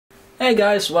Hey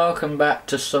guys, welcome back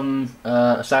to some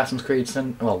Assassin's Creed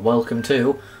welcome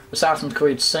to Assassin's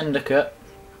Creed Syndicate.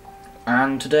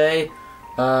 And today,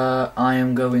 I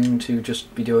am going to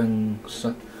just be doing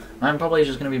I'm probably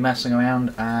just going to be messing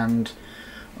around, and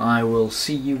I will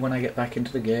see you when I get back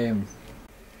into the game.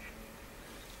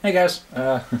 Hey guys,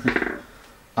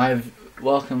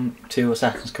 welcome to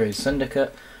Assassin's Creed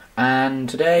Syndicate, and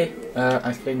today,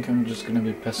 I think I'm just going to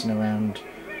be pissing around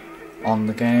on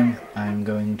the game. I'm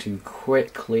going to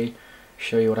quickly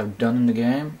show you what I've done in the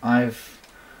game.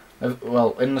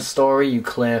 Well, in the story you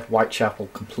clear Whitechapel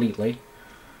completely.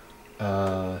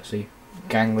 See,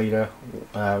 gang leader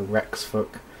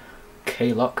Rexfolk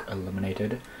Kaylock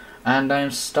eliminated, and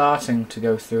I'm starting to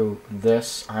go through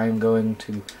this. I'm going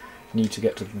to need to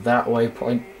get to that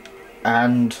waypoint,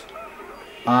 and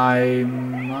I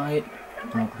might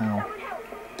how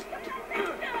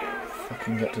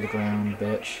fucking get to the ground,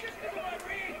 bitch.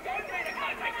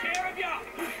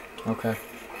 Okay.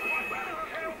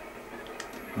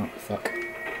 Oh, fuck.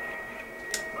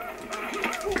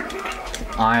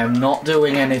 I am not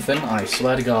doing anything, I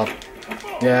swear to God.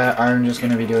 Yeah, I'm just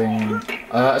gonna be doing...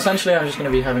 essentially, I'm just gonna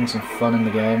be having some fun in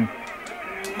the game.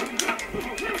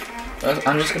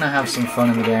 I'm just gonna have some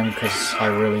fun in the game because I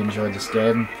really enjoyed this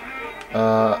game.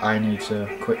 I need to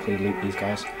quickly loot these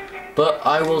guys. But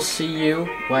I will see you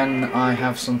when I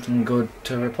have something good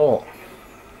to report.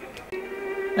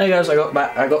 Hey guys, I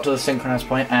got to the synchronized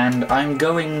point, and I'm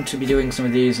going to be doing some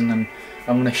of these, and then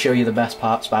I'm going to show you the best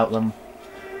parts about them.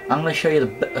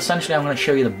 Essentially I'm going to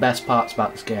show you the best parts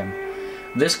about this game.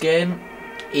 This game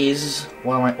is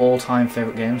one of my all-time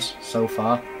favourite games so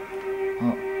far.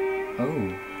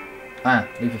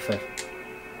 Leap of Faith.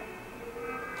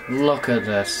 Look at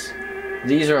this.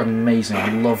 These are amazing,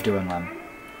 I love doing them.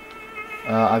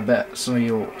 I bet some of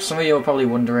you are probably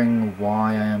wondering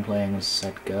why I am playing as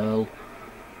said girl.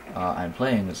 I'm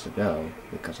playing as the girl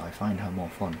because I find her more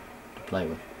fun to play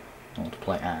with, or to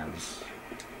play as.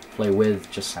 Play with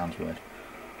just sounds weird.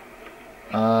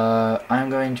 I'm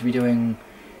going to be doing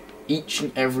each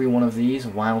and every one of these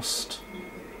whilst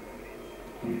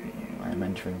I'm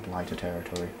entering lighter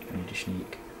territory. I need to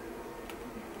sneak.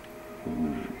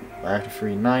 I have to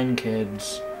free 9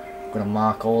 kids. I'm gonna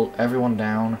mark everyone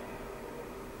down.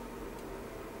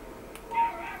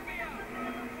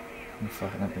 Oh,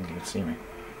 fuck, I don't think you can see me.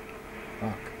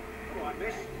 Fuck.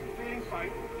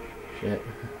 Shit.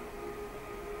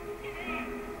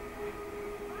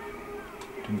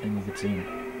 Didn't think you could see me.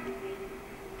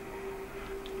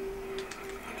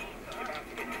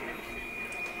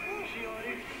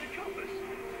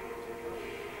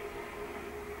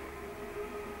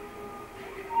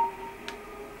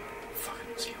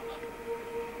 Fucking see all that.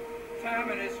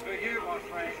 Famine is for you, my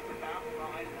friend.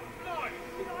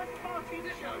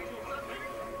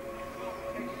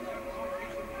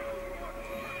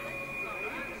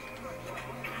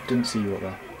 Didn't see you up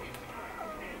there.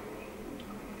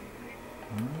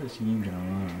 What is you doing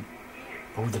around?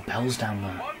 Oh, the bell's down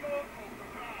there.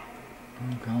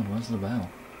 Oh god, where's the bell?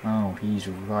 Oh, he's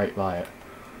right by it.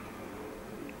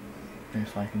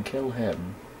 If I can kill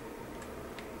him,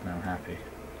 then I'm happy.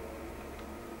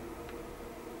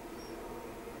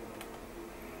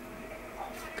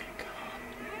 Oh, fucking god.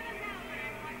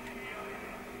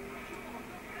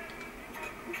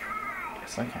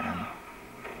 Yes, I can.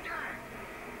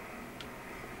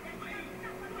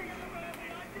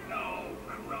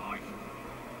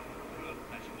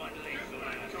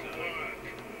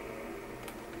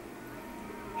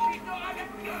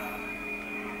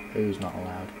 Who's not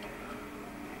allowed?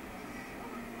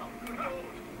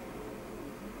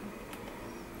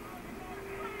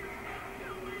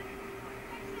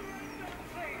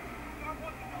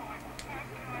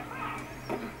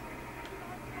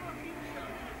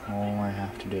 All I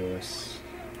have to do is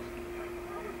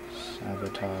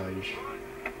sabotage.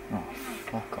 Oh,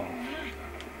 fuck off.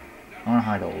 I want to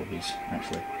hide all of these,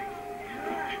 actually. I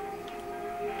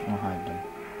want to hide them.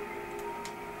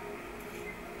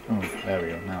 Oh, there we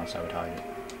go, now it's sabotage it.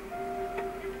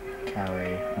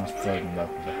 Carry, let's throw them both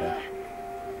over here.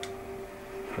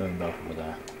 Throw them both over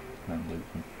there. Then loot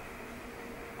them.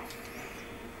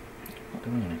 Not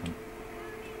doing anything.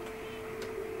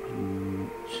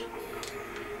 Loot.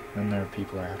 Then there are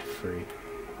people I have to free.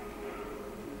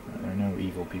 There are no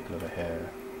evil people over here.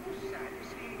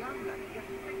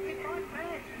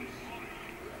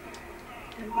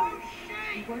 Don't worry,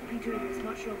 you won't be doing this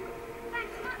much longer.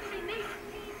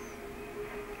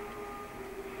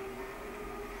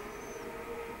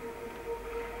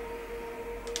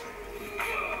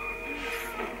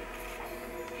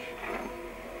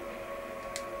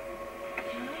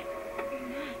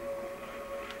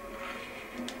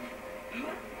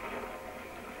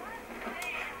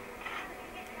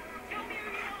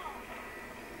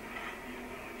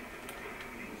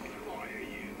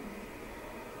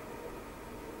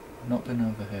 not been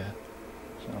over here,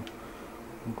 so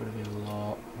I'm going to be a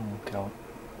lot more careful.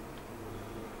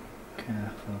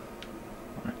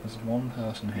 Right, there's one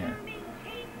person here.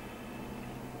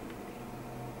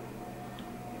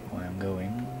 I am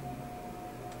going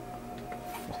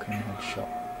fucking headshot.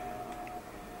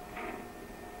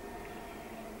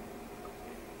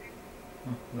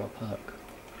 Oh, we got a perk.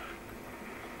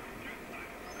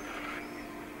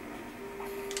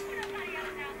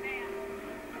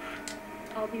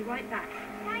 I'll be right back.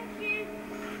 Thank you.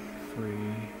 3.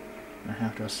 I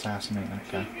have to assassinate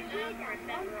that guy.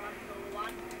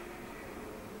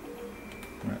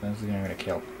 Right, that's the guy I'm gonna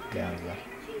kill. Get out of there.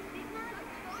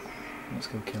 Let's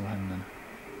go kill him then.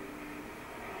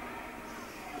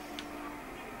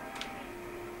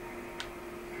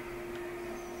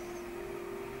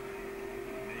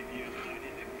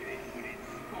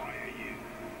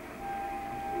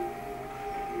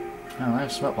 Oh, I have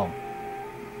a smoke bomb.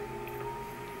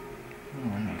 Oh,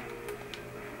 wow.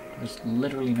 There's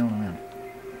literally no one around.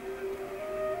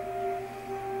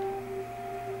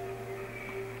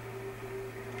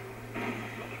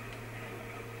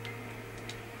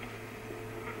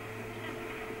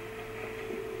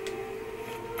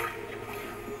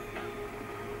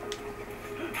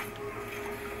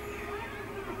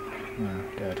 Oh,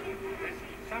 dead.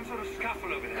 Some sort of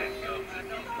scuffle over there.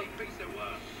 Nasty piece of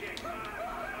work. Shit.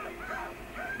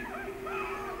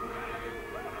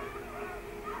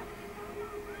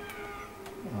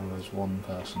 Oh, there's one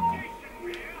person there.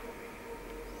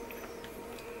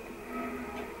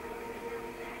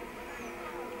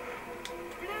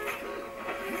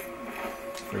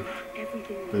 Free.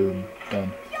 Boom.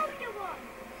 Done.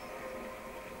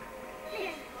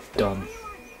 Done.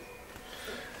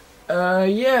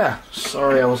 Yeah.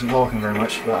 Sorry I wasn't talking very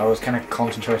much, but I was kind of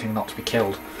concentrating not to be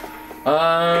killed.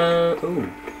 Ooh.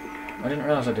 I didn't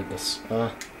realise I did this.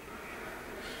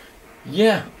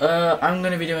 Yeah, I'm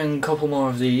going to be doing a couple more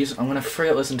of these. I'm going to free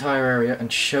up this entire area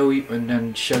and show you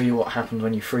what happens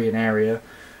when you free an area.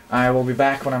 I will be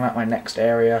back when I'm at my next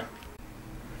area.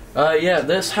 Yeah,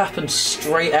 this happened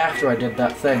straight after I did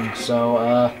that thing, so,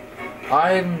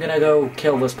 I'm going to go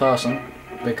kill this person,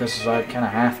 because I kind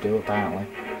of have to, apparently.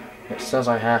 It says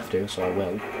I have to, so I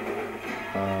will.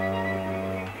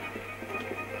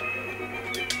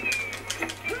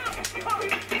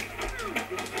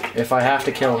 If I have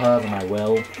to kill her, then I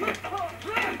will.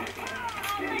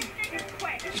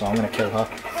 So I'm gonna kill her.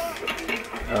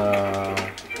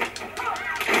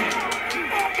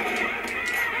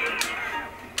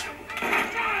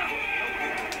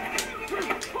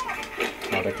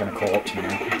 Oh, they're kinda caught up to me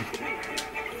now.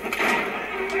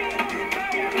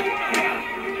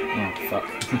 Oh, fuck.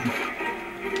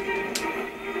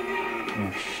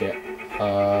 Oh, shit.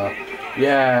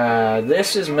 Yeah,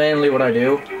 this is mainly what I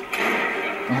do.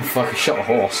 Oh fuck, I shot a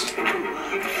horse.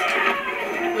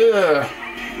 Ugh.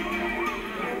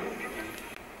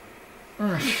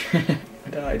 Oh shit, I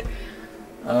died.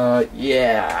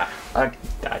 Yeah, I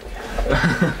died.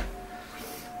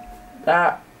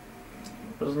 That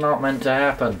was not meant to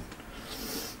happen.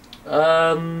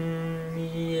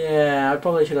 Yeah, I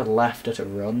probably should have left her to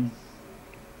run.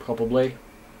 Probably.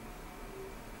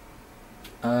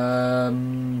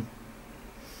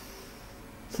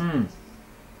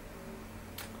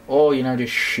 Or, you know,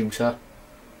 just shoot her.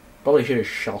 Probably should have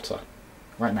shot her.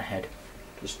 Right in the head.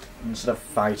 Just, instead of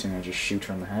fighting her, just shoot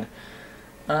her in the head.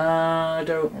 I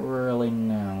don't really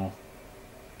know.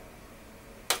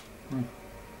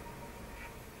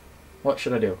 What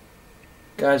should I do?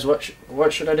 Guys, what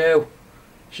should I do?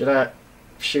 Should I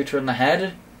shoot her in the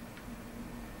head?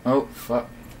 Oh, fuck.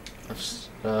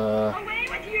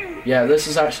 Yeah, this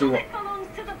is actually what...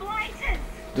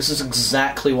 This is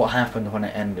exactly what happened when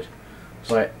it ended.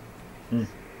 It's like... and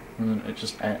then it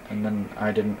just... And then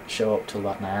I didn't show up till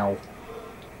that now.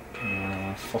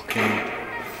 Fucking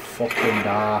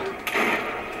die.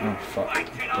 Oh, fuck.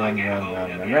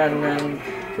 Run.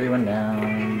 3 went down.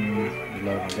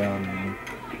 Reload gun.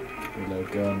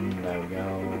 Reload gun. There we go.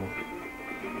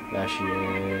 There she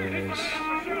is.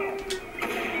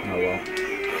 Oh well.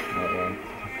 No it won't.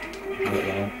 No it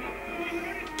won't.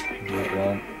 No it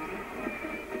won't.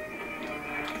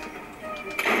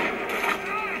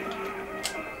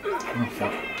 Oh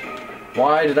fuck.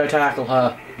 Why did I tackle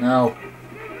her? No.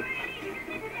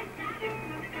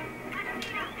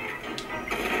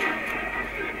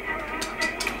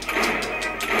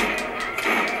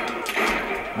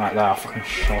 Right there, I fucking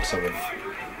shot her with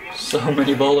so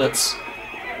many bullets.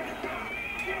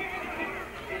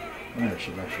 Where is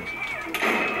she? There she is.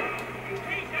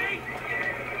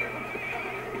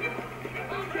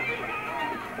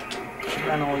 She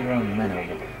ran all your own men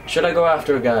over. Should I go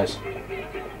after her, guys?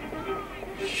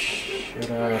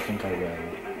 Should I? I think I will.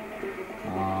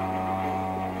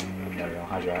 There we go,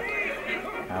 hijack.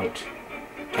 Out.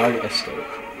 Target escape.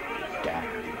 Damn.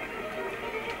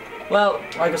 Well,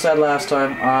 like I said last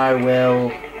time, I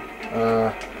will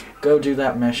go do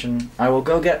that mission. I will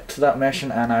go get to that mission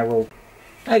and I will...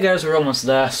 Hey guys, we're almost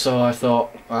there, so I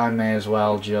thought I may as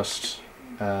well just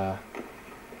show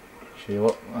you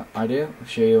what I do,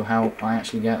 show you how I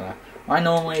actually get there. I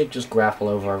normally just grapple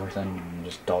over everything and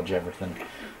just dodge everything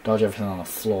on the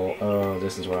floor. Oh,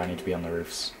 this is where I need to be on the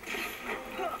roofs.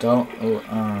 Don't,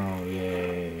 oh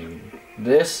yay.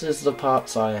 This is the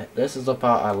part I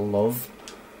love,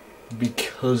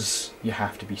 because you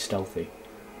have to be stealthy.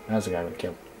 There's a guy with a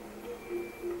kill.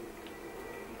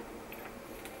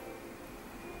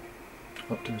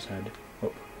 Up to his head.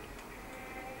 Up.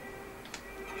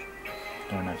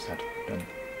 Don't knife his head. Done.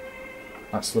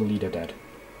 That's the leader dead.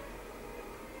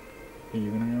 Are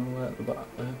you gonna go let the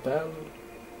bell?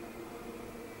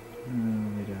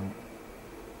 No, we don't.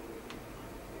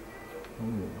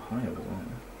 Oh, hi over there. I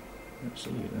don't see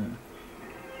you there.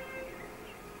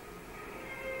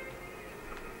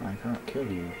 I can't kill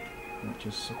you, which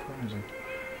is surprising.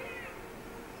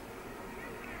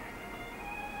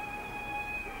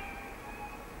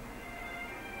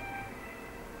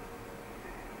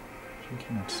 You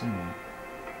cannot see me.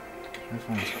 I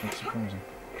find this quite surprising.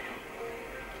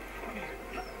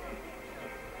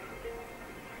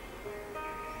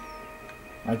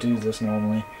 I do this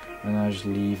normally, and then I just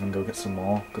leave and go get some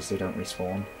more, because they don't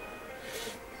respawn.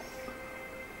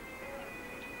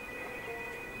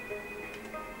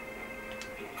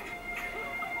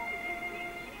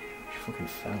 She fucking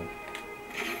fell.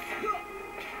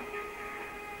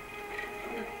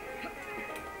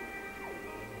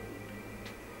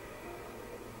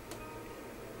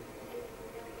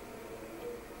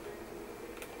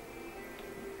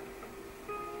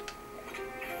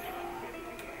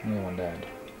 Another one dead.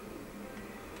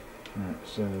 Alright,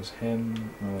 so there's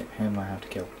him. Oh wait, him I have to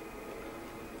kill.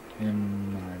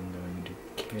 Him I'm going to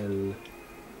kill.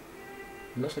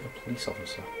 He looks like a police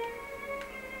officer.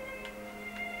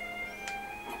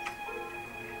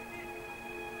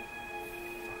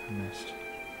 Fucking missed.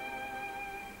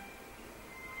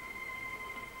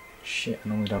 Shit, I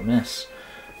normally don't miss.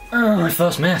 Oh, my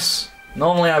first miss!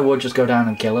 Normally I would just go down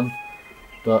and kill him,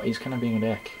 but he's kind of being a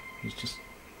dick. He's just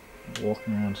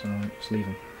walking around, so I'll just leave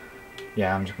him.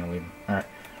 Yeah, I'm just gonna leave him. Alright.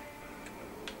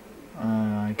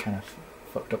 I kind of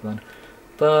fucked up then.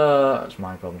 But that's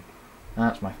my problem.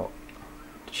 That's my fault.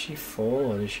 Did she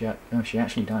fall or did she... No, she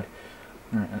actually died.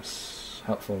 Alright, that's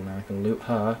helpful. Now I can loot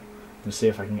her and see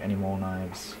if I can get any more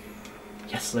knives.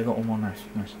 Yes, I got one more knife.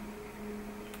 Nice.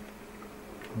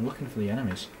 I'm looking for the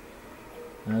enemies.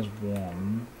 There's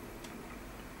one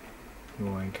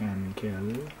who I can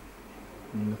kill.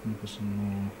 I'm looking for some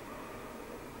more.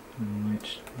 I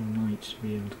might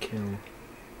be able to kill.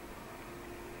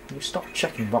 Can you stop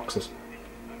checking boxes?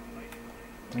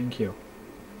 Thank you.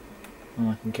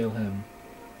 Oh, I can kill him.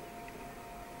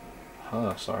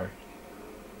 Her, sorry.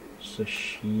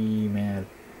 Sashimi.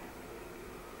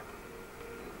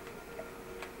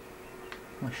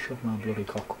 I shoved my bloody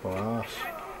cock up her ass.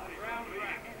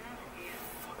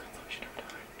 Fuck, I thought she'd have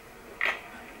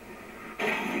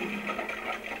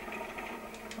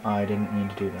died. I didn't mean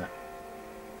to do that.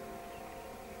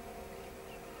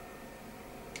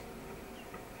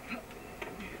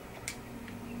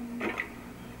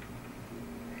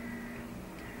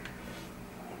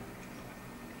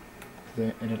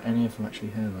 Did any of them actually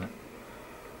hear that?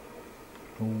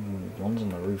 Oh, one's on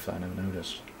the roof that I never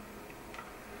noticed.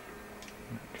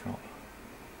 Drop.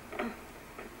 I'll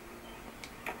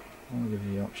give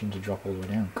you the option to drop all the way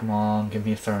down. Come on, give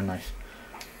me a throwing knife.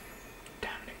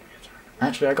 Damn it, give me a throwing knife.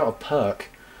 Actually, I got a perk.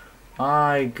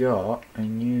 I got a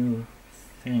new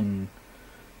thing.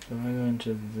 So if I go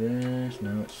into this,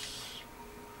 no, it's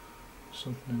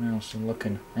something else. I'm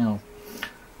looking. Hang on.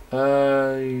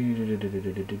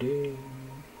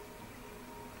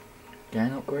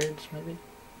 Gang upgrades, maybe?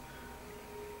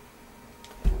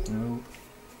 No.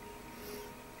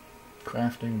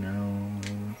 Crafting, no.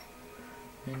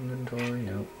 Inventory,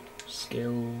 no.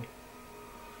 Skill.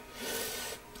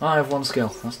 Oh, I have one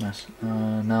skill, that's nice.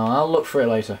 No, I'll look for it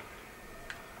later.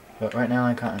 But right now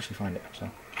I can't actually find it, so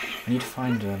I need to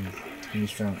find a new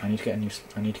throwing. I need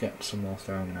to get some more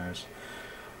throwing knives.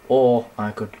 Or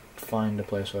I could find a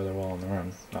place where they're all on their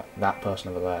own. That person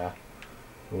over there,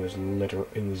 who was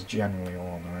generally all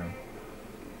on their own.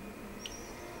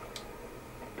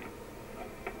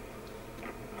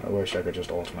 I wish I could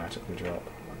just automatically drop.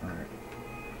 Alright.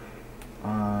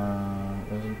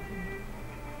 There's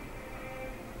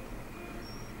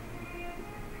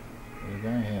a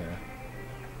guy here.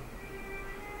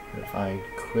 if I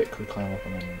quickly climb up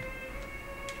and then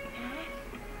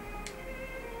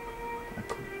I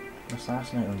could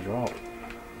assassinate and drop.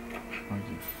 Oh,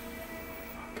 you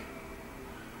fuck.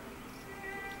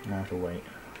 I have to wait.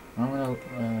 I'm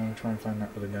gonna try and find that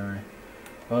other guy.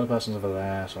 The other person's over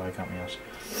there, so I can't be asked.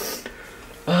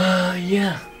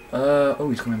 Yeah. Oh,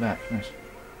 he's coming back. Nice.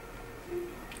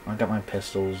 I got my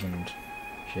pistols and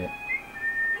shit.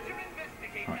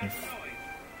 Right,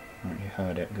 you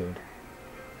heard it. Good.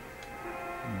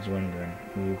 I was wondering.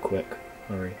 Ooh, quick.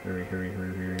 Hurry, hurry, hurry,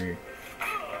 hurry, hurry.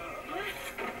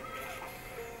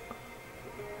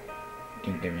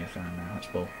 Didn't give me a phone now. That's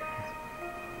bull.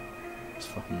 It's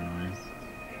fucking annoying.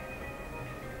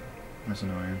 That's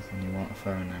annoying when you want a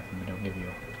phone now and they don't give you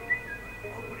a...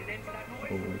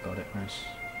 Oh, we got it, nice.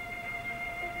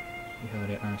 You heard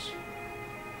it, nice.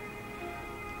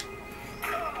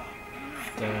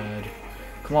 Dead.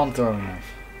 Come on, throwing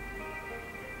knife.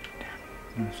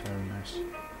 Damn, that's very nice.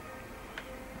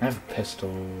 I have a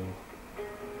pistol,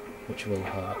 which will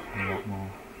hurt a lot more.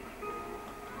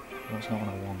 That's not what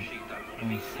I want.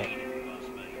 Oh fuck.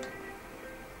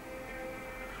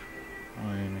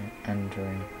 I'm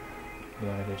entering the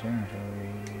territory.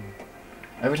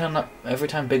 Every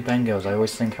time Big Ben goes, I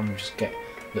always think I'm just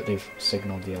that they've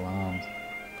signalled the alarm.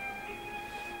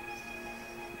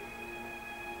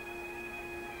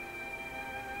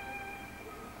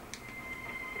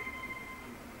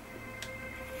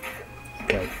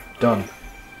 Okay, done.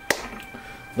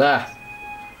 There.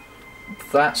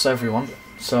 That's everyone.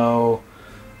 So,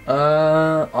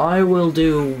 I will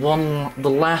do the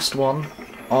last one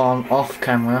on off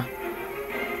camera.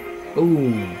 Ooh,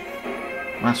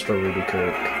 Master Ruby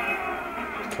Kakarot.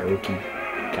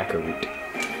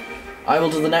 I will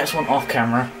do the next one off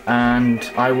camera, and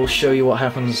I will show you what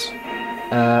happens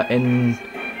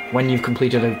when you've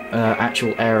completed an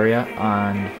actual area.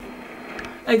 And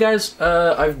hey guys,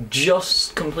 I've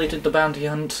just completed the bounty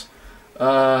hunt,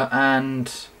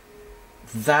 and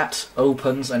that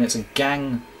opens, and it's a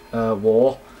gang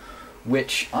war,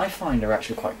 which I find are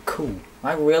actually quite cool.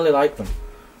 I really like them.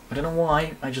 I don't know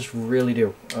why, I just really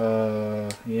do.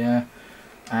 Yeah.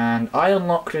 And I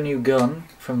unlocked a new gun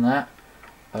from that.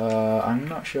 I'm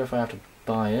not sure if I have to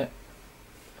buy it.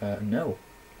 No.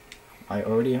 I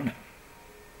already own it.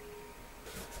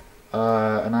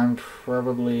 And I'm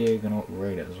probably gonna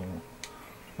upgrade it as well.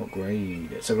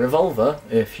 Upgrade. It's a revolver,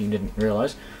 if you didn't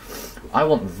realise. I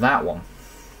want that one,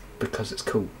 because it's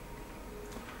cool.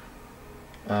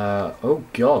 Oh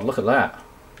god, look at that.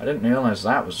 I didn't realise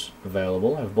that was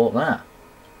available. I've bought that.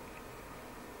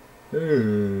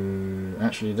 Ooh,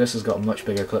 actually, this has got a much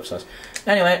bigger clip size.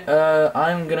 Anyway,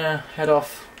 I'm gonna head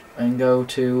off and go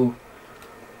to...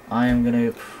 I'm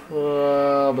gonna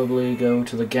probably go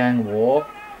to the gang war.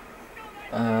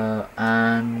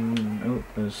 And... oh,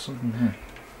 there's something here.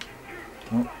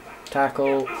 Oh,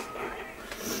 tackle.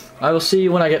 I will see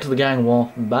you when I get to the gang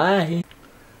war. Bye!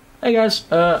 Hey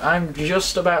guys, I'm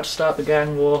just about to start the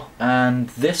gang war, and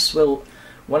this will...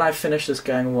 when I finish this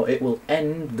gang war, it will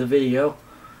end the video.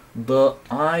 But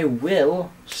I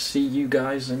will see you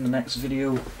guys in the next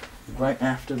video right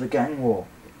after the gang war.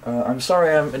 I'm sorry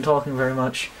I haven't been talking very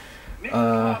much. Mr.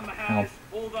 Palmer has,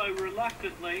 although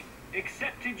reluctantly,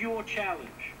 accepted your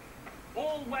challenge.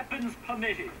 All weapons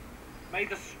permitted. May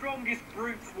the strongest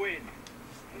brutes win.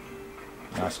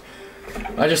 Nice.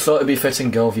 I just thought it'd be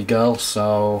fitting girl v girl,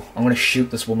 so I'm gonna shoot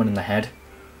this woman in the head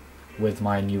with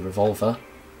my new revolver.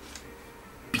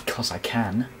 Because I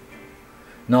can.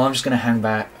 No, I'm just gonna hang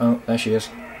back. Oh, there she is.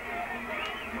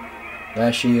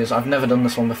 There she is. I've never done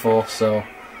this one before, so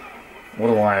what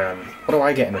do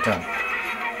I get in return?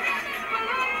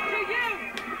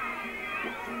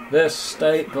 This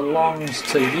state belongs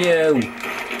to you.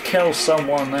 Kill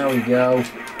someone. There we go.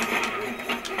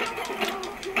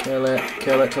 Kill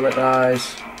it till it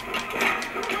dies.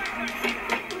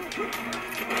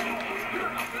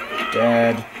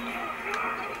 Dead.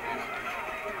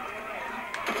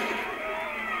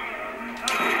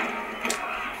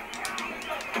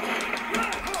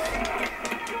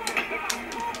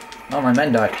 Oh, my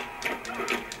men died.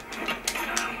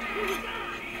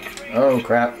 Oh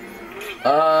crap.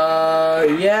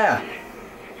 Yeah.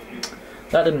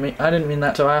 I didn't mean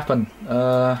that to happen.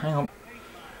 Hang on.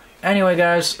 Anyway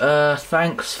guys,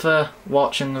 thanks for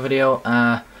watching the video.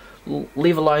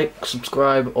 Leave a like,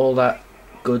 subscribe, all that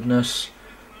goodness.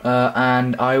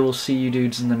 And I will see you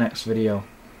dudes in the next video.